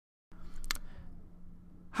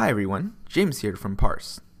Hi everyone, James here from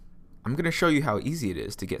Parse. I'm going to show you how easy it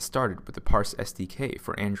is to get started with the Parse SDK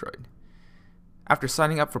for Android. After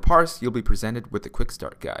signing up for Parse, you'll be presented with the Quick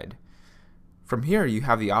Start Guide. From here, you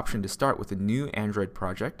have the option to start with a new Android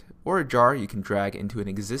project or a jar you can drag into an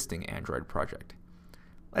existing Android project.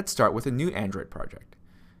 Let's start with a new Android project.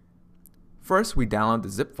 First, we download the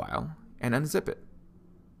zip file and unzip it.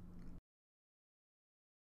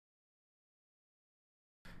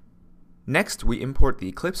 Next, we import the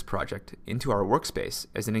Eclipse project into our workspace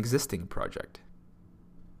as an existing project.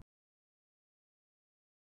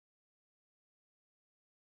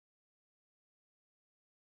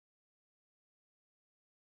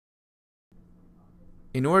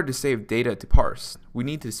 In order to save data to Parse, we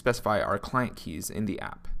need to specify our client keys in the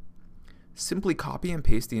app. Simply copy and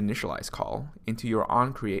paste the initialize call into your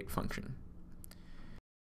onCreate function.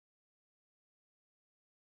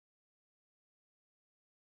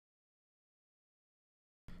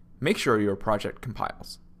 Make sure your project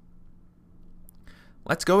compiles.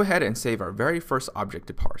 Let's go ahead and save our very first object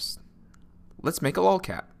to Parse. Let's make a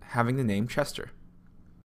lolcat having the name Chester.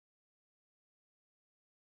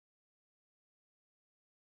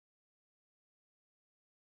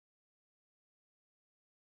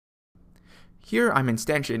 Here I'm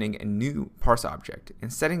instantiating a new Parse object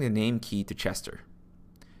and setting the name key to Chester.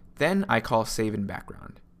 Then I call save in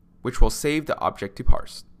background, which will save the object to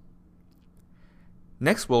Parse.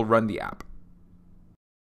 Next, we'll run the app.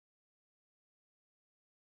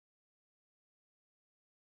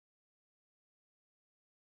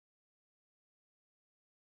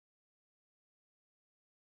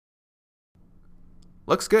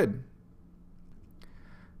 Looks good.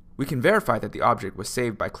 We can verify that the object was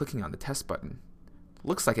saved by clicking on the test button.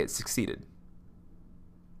 Looks like it succeeded.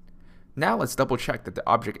 Now let's double check that the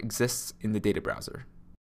object exists in the data browser.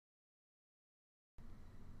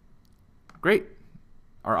 Great!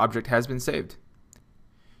 Our object has been saved.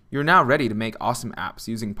 You're now ready to make awesome apps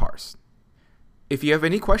using Parse. If you have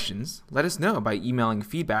any questions, let us know by emailing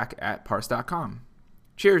feedback@parse.com.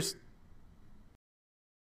 Cheers!